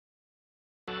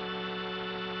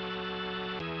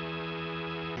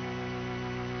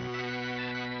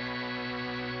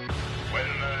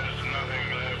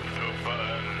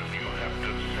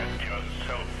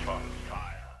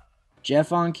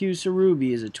Jeff On Q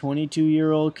Sarubi is a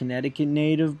 22-year-old Connecticut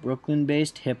native,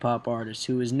 Brooklyn-based hip-hop artist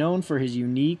who is known for his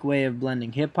unique way of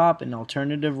blending hip-hop and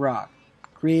alternative rock,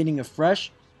 creating a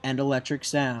fresh and electric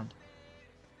sound.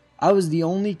 I was the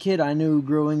only kid I knew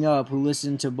growing up who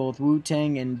listened to both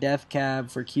Wu-Tang and Def Cab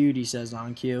for Cutie, says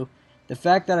On Q. The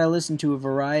fact that I listened to a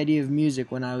variety of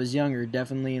music when I was younger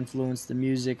definitely influenced the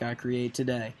music I create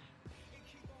today.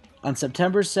 On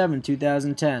September 7,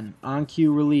 2010, On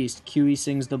Q released QE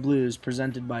Sings the Blues,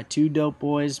 presented by Two Dope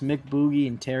Boys, Mick Boogie,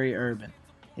 and Terry Urban.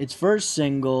 Its first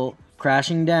single,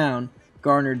 Crashing Down,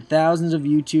 garnered thousands of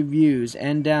YouTube views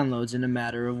and downloads in a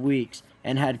matter of weeks,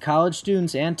 and had college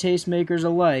students and tastemakers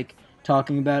alike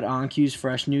talking about On Q's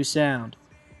fresh new sound.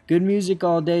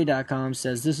 GoodMusicAllDay.com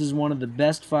says this is one of the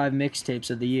best 5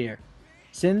 mixtapes of the year.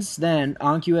 Since then,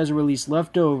 On Q has released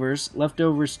Leftovers,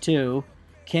 Leftovers 2,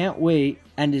 Can't Wait,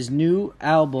 and his new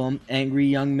album, Angry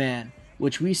Young Man,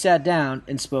 which we sat down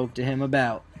and spoke to him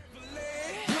about.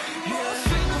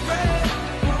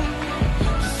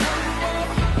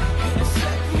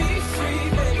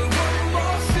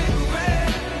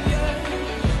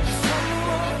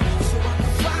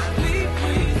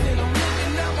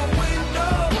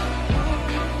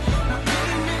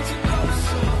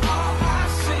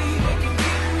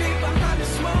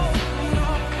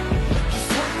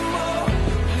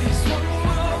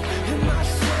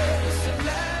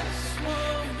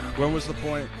 When was the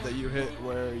point that you hit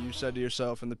where you said to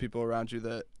yourself and the people around you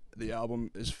that the album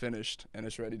is finished and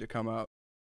it's ready to come out?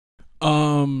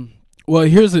 Well,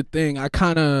 here's the thing. I've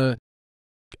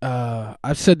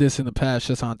said this in the past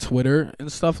just on Twitter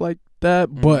and stuff like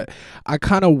that, but I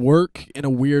kind of work in a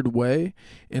weird way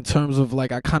in terms of,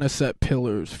 like, I kind of set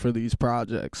pillars for these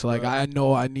projects. Like, I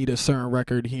know I need a certain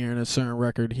record here and a certain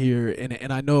record here,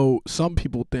 and I know some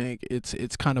people think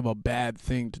it's kind of a bad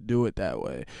thing to do it that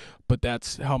way, but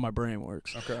that's how my brain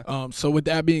works. Okay. So with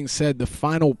that being said, the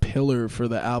final pillar for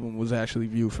the album was actually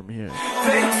View From Here.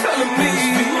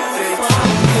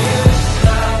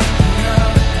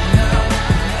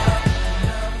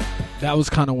 That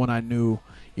was kind of when I knew,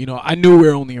 we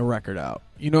were only a record out.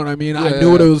 You know what I mean? I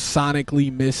knew what it was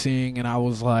sonically missing, and I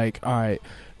was like, all right,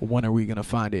 when are we going to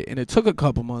find it? And it took a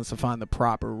couple months to find the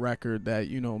proper record that,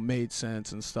 made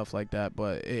sense and stuff like that.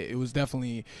 But it was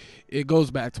definitely, it goes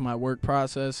back to my work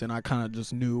process, and I kind of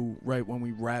just knew right when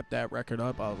we wrapped that record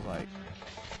up, I was like,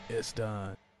 it's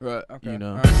done. Right, okay.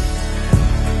 All right.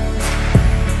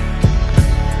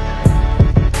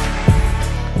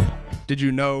 Did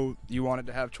you know you wanted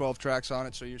to have 12 tracks on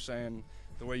it? So you're saying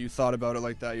the way you thought about it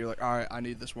like that, you're like, all right, I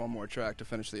need this one more track to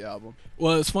finish the album.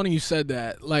 Well, it's funny you said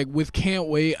that. Like, with Can't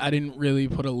Wait, I didn't really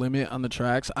put a limit on the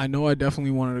tracks. I know I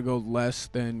definitely wanted to go less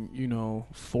than,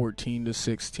 14 to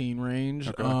 16 range.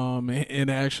 Okay.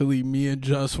 And actually, me and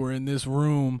Just were in this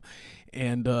room,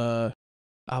 and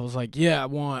I was like, yeah, I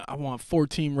want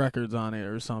 14 records on it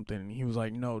or something. And he was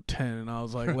like, no, 10. And I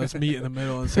was like, let's meet in the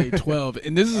middle and say 12.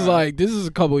 And this is this is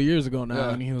a couple of years ago now. Yeah.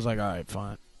 And he was like, all right,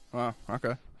 fine. Wow,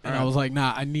 okay. And I was like,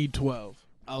 nah, I need 12.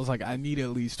 I was like, I need at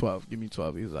least 12. Give me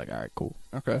 12. He was like, all right, cool.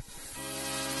 Okay.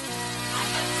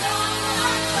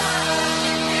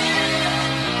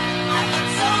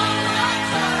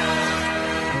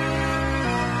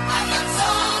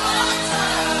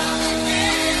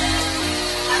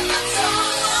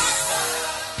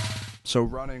 So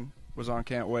Running was on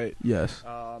Can't Wait. Yes.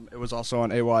 It was also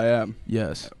on AYM.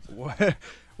 Yes.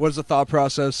 What is the thought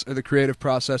process or the creative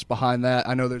process behind that?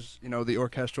 I know there's, the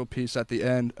orchestral piece at the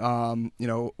end.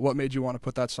 What made you want to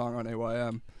put that song on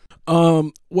AYM?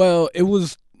 Well, it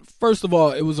was, first of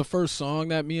all, it was the first song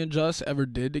that me and Just ever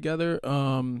did together.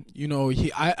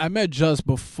 I met Just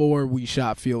before we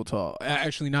shot Field Tall.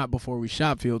 Actually, not before we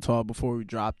shot Field Tall, before we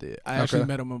dropped it. I actually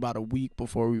met him about a week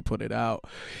before we put it out.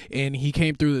 And he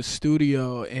came through the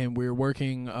studio, and we were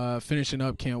working, finishing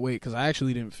up Can't Wait, because I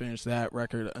actually didn't finish that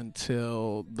record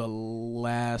until the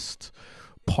last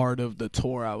part of the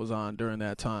tour I was on during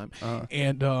that time.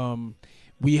 And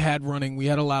we had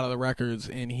a lot of the records,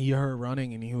 and he heard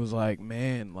Running, and he was like,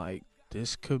 man, like,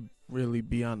 this could really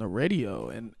be on the radio.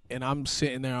 And I'm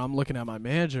sitting there, I'm looking at my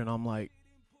manager, and I'm like,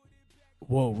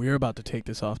 whoa, we're about to take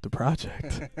this off the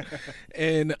project.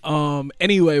 And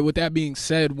anyway, with that being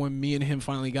said, when me and him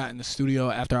finally got in the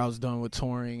studio after I was done with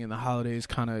touring and the holidays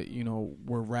kind of,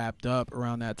 were wrapped up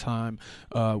around that time,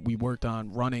 we worked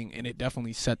on Running, and it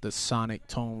definitely set the sonic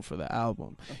tone for the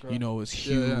album. Okay. It's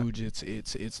huge,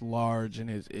 it's large, and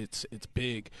it's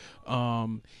big.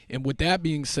 And with that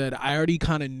being said, I already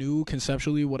kind of knew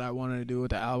conceptually what I wanted to do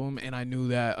with the album, and I knew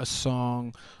that a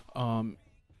song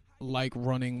like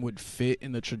running would fit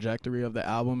in the trajectory of the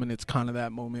album, and it's kind of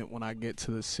that moment when I get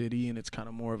to the city and it's kind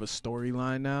of more of a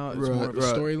storyline now. It's more of a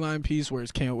storyline piece,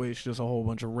 whereas Can't Wait is just a whole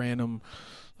bunch of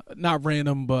not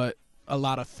random, but a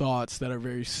lot of thoughts that are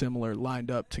very similar lined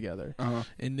up together.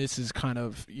 And this is kind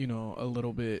of, you know, a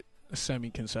little bit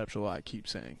semi-conceptual, I keep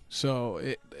saying. So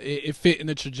it fit in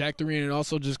the trajectory, and it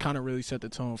also just kind of really set the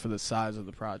tone for the size of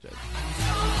the project.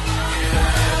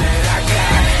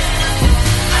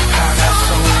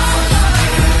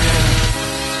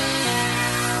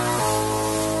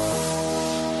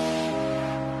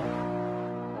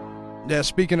 Yeah,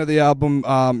 speaking of the album,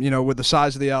 you know, with the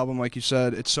size of the album, like you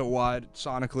said, it's so wide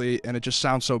sonically, and it just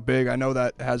sounds so big. I know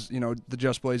that has, you know, the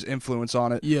Just Blaze influence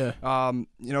on it. Yeah.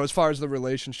 You know, as far as the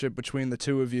relationship between the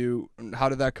two of you, how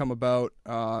did that come about?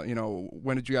 You know,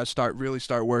 when did you guys really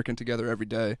start working together every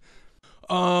day?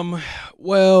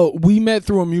 Well, we met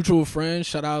through a mutual friend.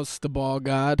 Shout outs to Ball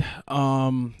God.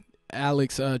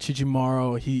 Alex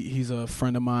Chichimaro, he's a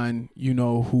friend of mine, you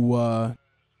know, who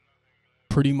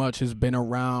pretty much has been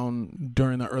around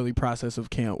during the early process of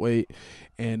Can't Wait.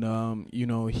 And, you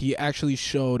know, he actually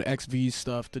showed XV's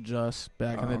stuff to Just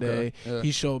back in the day. Yeah.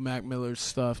 He showed Mac Miller's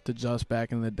stuff to Just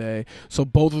back in the day. So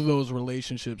both of those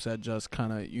relationships that Just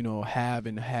kind of, you know, have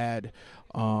and had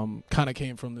kind of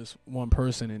came from this one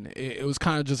person. And it was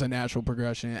kind of just a natural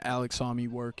progression. Alex saw me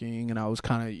working, and I was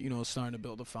kind of, you know, starting to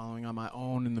build a following on my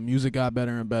own, and the music got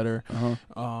better and better.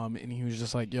 And he was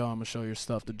just like, yo, I'm going to show your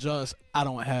stuff to Just.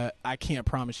 I can't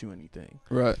promise you anything.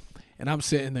 Right. And I'm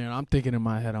sitting there and I'm thinking in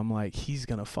my head, I'm like, he's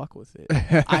going to fuck with it.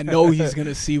 I know he's going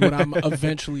to see what I'm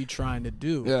eventually trying to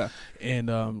do. Yeah. And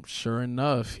sure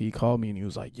enough, he called me and he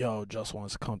was like, yo, Just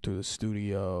wants to come to the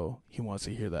studio. He wants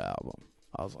to hear the album.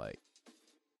 I was like,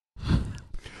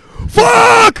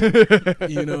 fuck!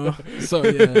 You know? So,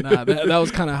 yeah, that was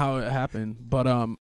kind of how it happened. But